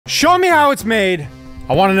Show me how it's made.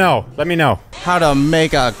 I want to know. Let me know. How to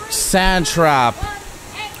make a sand trap.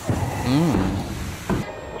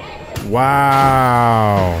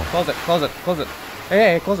 Wow. Close it, close it, close it.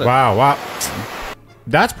 Hey, close it. Wow.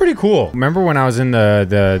 That's pretty cool. Remember when I was in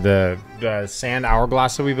the sand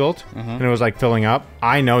hourglass that we built? And it was like filling up?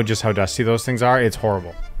 I know just how dusty those things are. It's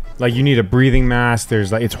horrible. Like you need a breathing mask.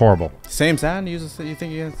 There's like, it's horrible. Same sand? You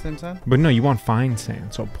think you get the same sand? But no, you want fine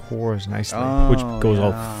sand, so it pours nicely, which goes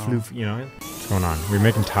all floofy, you know? What's going on? We're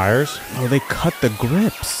making tires? Oh, they cut the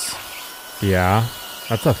grips. Yeah.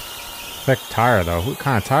 That's a thick tire though. What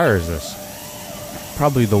kind of tire is this?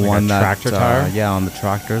 Probably the like one that tractor tire? Yeah, on the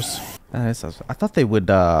tractors. I thought they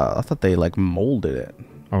would I thought they like molded it.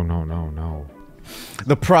 Oh no.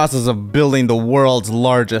 The process of building the world's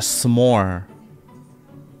largest s'more.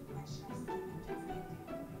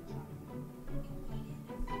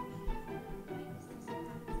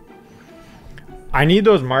 I need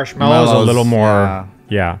those marshmallows a little more.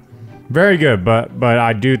 Yeah. Very good, but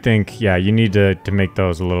I do think, yeah, you need to make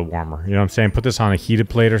those a little warmer. You know what I'm saying? Put this on a heated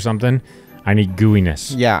plate or something. I need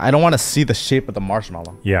gooiness. Yeah, I don't want to see the shape of the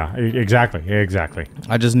marshmallow. Yeah, exactly.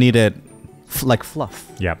 I just need it like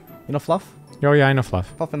fluff. Yep. You know fluff? Oh yeah, I know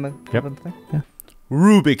fluff. Fluff in the, yep. in the thing? Yeah.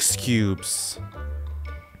 Rubik's Cubes.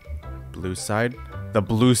 Blue side. The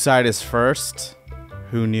blue side is first.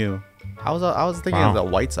 Who knew? I was thinking of the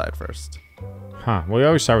white side first. Huh. Well, we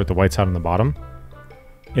always start with the white side on the bottom.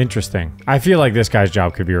 Interesting. I feel like this guy's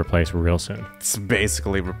job could be replaced real soon. It's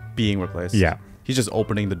basically being replaced. Yeah. He's just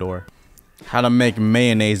opening the door. How to make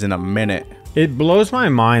mayonnaise in a minute. It blows my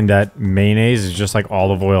mind that mayonnaise is just like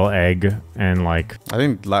olive oil, egg, and like... I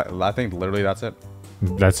think literally that's it.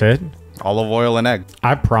 That's it? Olive oil and egg.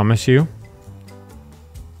 I promise you,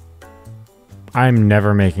 I'm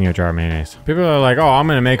never making a jar of mayonnaise. People are like, oh, I'm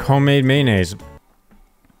going to make homemade mayonnaise.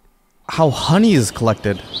 How honey is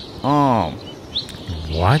collected. Oh.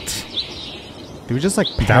 What? Did we just like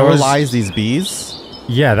paralyze these bees?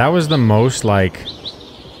 Yeah, that was the most like...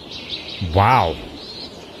 Wow.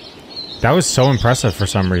 That was so impressive for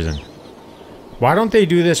some reason. Why don't they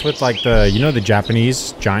do this with like the, you know, the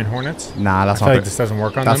Japanese giant hornets? Nah, that's I feel like this doesn't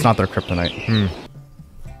work on them. That's not their kryptonite.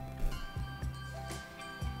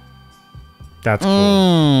 That's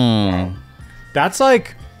cool. That's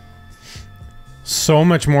like so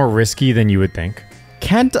much more risky than you would think.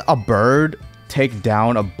 Can't a bird take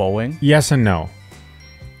down a Boeing? Yes and no.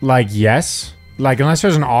 Like, yes. Like, unless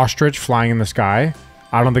there's an ostrich flying in the sky,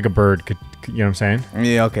 I don't think a bird could, you know what I'm saying?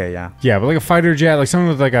 Yeah, okay, yeah. Yeah, but like a fighter jet, like something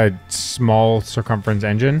with like a small circumference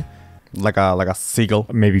engine. Like a seagull.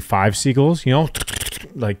 Maybe 5 seagulls, you know?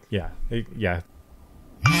 Like, yeah. Yeah.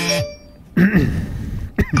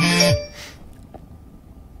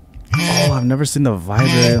 Oh, I've never seen the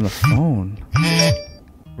vibrator on the phone.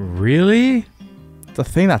 Really? The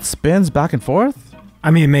thing that spins back and forth?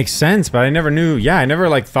 I mean, it makes sense, but I never knew. Yeah, I never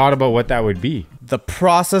like thought about what that would be. The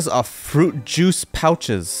process of fruit juice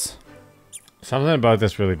pouches. Something about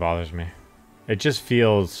this really bothers me. It just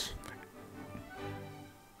feels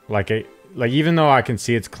like even though I can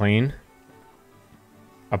see it's clean,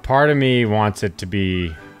 a part of me wants it to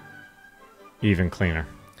be even cleaner.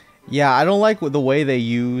 Yeah, I don't like the way they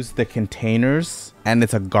use the containers, and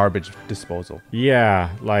it's a garbage disposal. Yeah,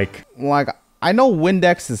 like I know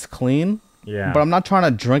Windex is clean. Yeah. But I'm not trying to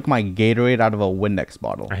drink my Gatorade out of a Windex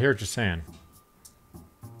bottle. I hear what you're saying.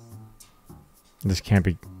 This can't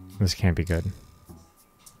be good.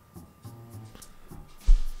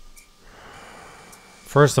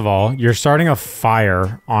 First of all, you're starting a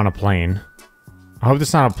fire on a plane. I hope this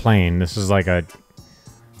is not a plane. This is like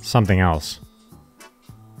something else.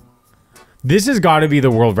 This has got to be the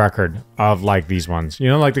world record of like these ones. You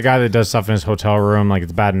know, like the guy that does stuff in his hotel room, like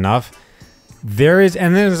it's bad enough. And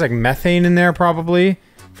then there's like methane in there probably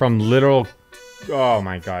from literal, oh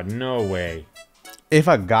my God, no way. If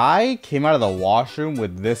a guy came out of the washroom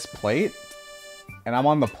with this plate and I'm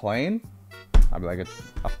on the plane, I'd be like,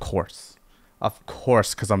 of course,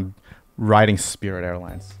 because I'm riding Spirit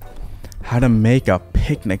Airlines. How to make a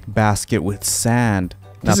picnic basket with sand.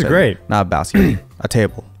 This is great. Not a basket, a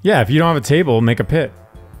table. Yeah, if you don't have a table, make a pit.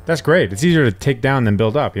 That's great. It's easier to take down than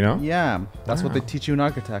build up, you know? Yeah, that's what they teach you in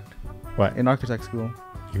architect. What? In architect school.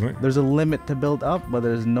 There's a limit to build up, but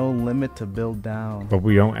there's no limit to build down. But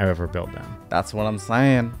we don't ever build down. That's what I'm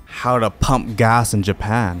saying. How to pump gas in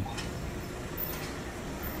Japan.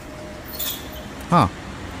 Huh.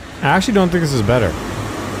 I actually don't think this is better.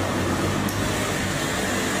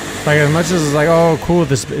 Like, as much as it's like, oh, cool,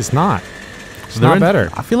 it's not. It's not better.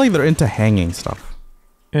 I feel like they're into hanging stuff.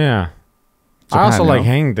 Yeah. Japan, I also like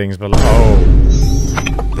hanging things, but like, oh.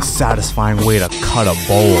 The satisfying way to cut a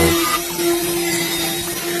bowl.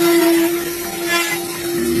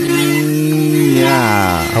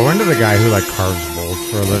 the guy who like carves gold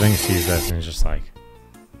for a living sees this and is just like,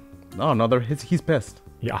 Oh no, he's pissed.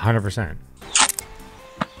 yeah, 100%.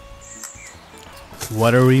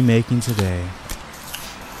 What are we making today?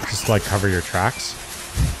 Just like cover your tracks.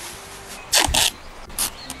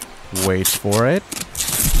 Wait for it.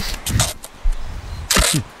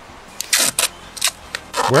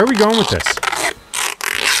 Where are we going with this?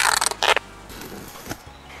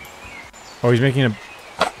 Oh, he's making a...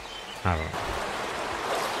 I don't know.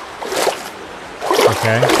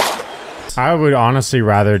 Okay. I would honestly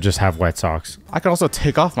rather just have wet socks. I could also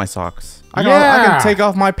take off my socks. I Yeah. can take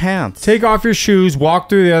off my pants. Take off your shoes, walk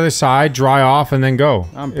through the other side, dry off, and then go.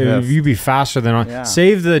 I'm pissed. You'd be faster than... Yeah.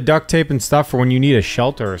 Save the duct tape and stuff for when you need a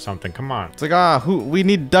shelter or something. Come on. It's like, we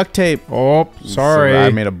need duct tape. Oh, sorry. I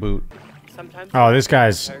made a boot. Oh, this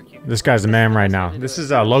guy's the man right now. This is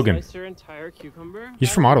Logan.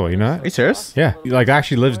 He's from Ottawa, you know that? Are you serious? Yeah, he like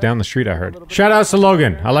actually lives down the street, I heard. Shout outs to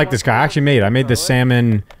Logan. I like this guy. I made the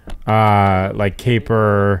salmon like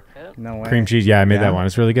caper No way. cream cheese. Yeah, I made Yeah. that one.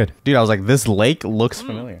 It's really good. Dude, I was like, this lake looks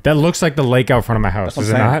familiar. That looks like the lake out front of my house, is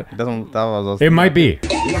it not? It doesn't. That was. It might be.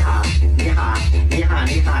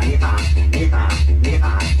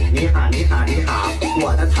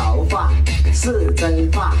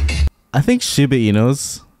 I think Shiba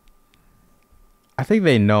Inus. I think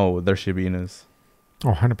they know they're Shiba Inus.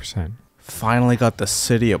 Oh, 100%. Finally got the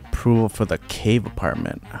city approval for the cave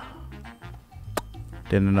apartment.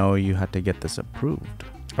 Didn't know you had to get this approved.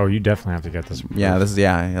 Oh, you definitely have to get this approved. Yeah,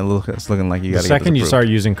 it's looking like you The gotta second get you this start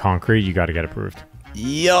using concrete, you got to get approved. approved.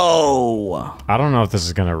 Yo! I don't know if this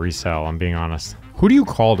is going to resell, I'm being honest. Who do you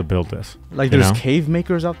call to build this? Like, You there's know? cave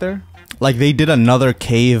makers out there? Like, they did another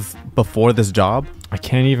cave before this job? I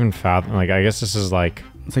can't even fathom. Like, I guess this is like...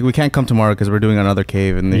 It's like, we can't come tomorrow because we're doing another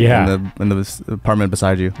cave in the, Yeah. in the apartment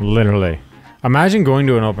beside you. Literally. Imagine going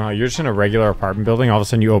to an open house. You're just in a regular apartment building. All of a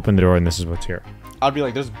sudden, you open the door and this is what's here. I'd be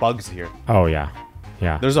like, there's bugs here. Oh, yeah.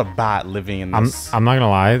 Yeah. There's a bat living in I'm this. not going to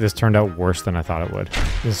lie. This turned out worse than I thought it would.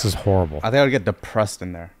 This is horrible. I think I would get depressed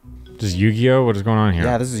in there. This is Yu-Gi-Oh? What is going on here?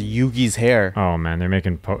 Yeah, this is Yugi's hair. Oh, man. They're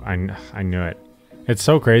making... I knew it. It's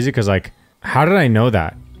so crazy because, like, how did I know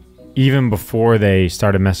that? Even before they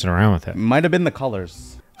started messing around with it. Might have been the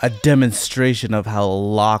colors. A demonstration of how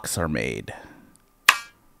locks are made.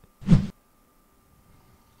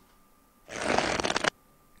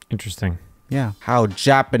 Interesting. Yeah. How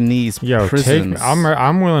Japanese Yo, prisons.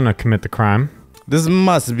 I'm willing to commit the crime. This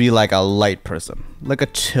must be like a light prison. Like a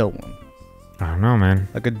chill one. I don't know, man.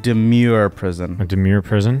 Like a demure prison. A demure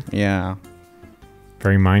prison. Yeah.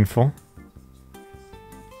 Very mindful.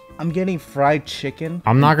 I'm getting fried chicken.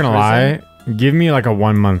 I'm not gonna lie. Give me like a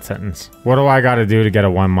 1 month sentence. What do I gotta do to get a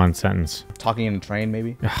 1 month sentence? Talking in a train,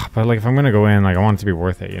 maybe? But like, if I'm gonna go in, like, I want it to be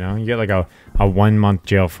worth it, you know? You get like a 1 month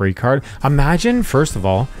jail free card. Imagine, first of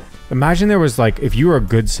all, imagine there was like, if you were a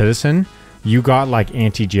good citizen, you got like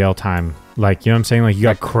anti-jail time. Like, you know what I'm saying? Like, you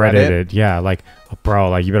got credited. Yeah, like, bro,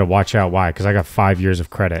 like, you better watch out. Why? Because I got 5 years of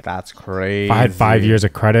credit. That's crazy. If I had 5 years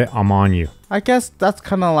of credit, I'm on you. I guess that's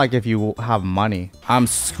kind of like if you have money. I'm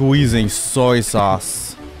squeezing soy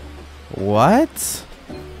sauce. What?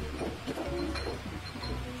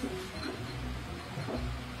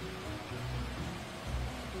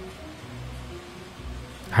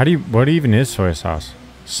 What even is soy sauce?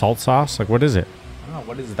 Salt sauce? Like, what is it? I don't know,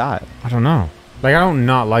 what is that? I don't know. Like, I don't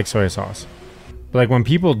not like soy sauce. But like, when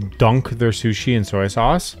people dunk their sushi in soy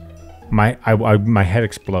sauce, my head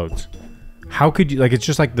explodes. How could you, like, it's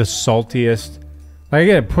just like the saltiest. Like, I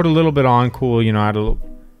get it, put a little bit on, cool, you know, add a little.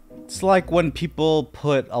 It's like when people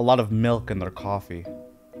put a lot of milk in their coffee.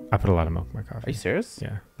 I put a lot of milk in my Are coffee. you serious?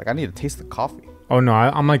 Yeah. Like, I need to taste the coffee. Oh no,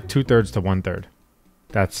 I'm like 2/3 to 1/3.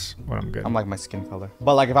 That's what I'm good. I'm like my skin color.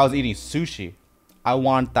 But like if I was eating sushi, I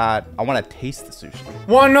want to taste the sushi.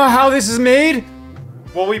 Want to know how this is made?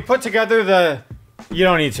 Well, we put together the... You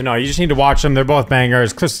don't need to know. You just need to watch them. They're both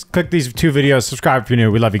bangers. Click these 2 videos. Subscribe if you're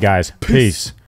new. We love you guys. Peace.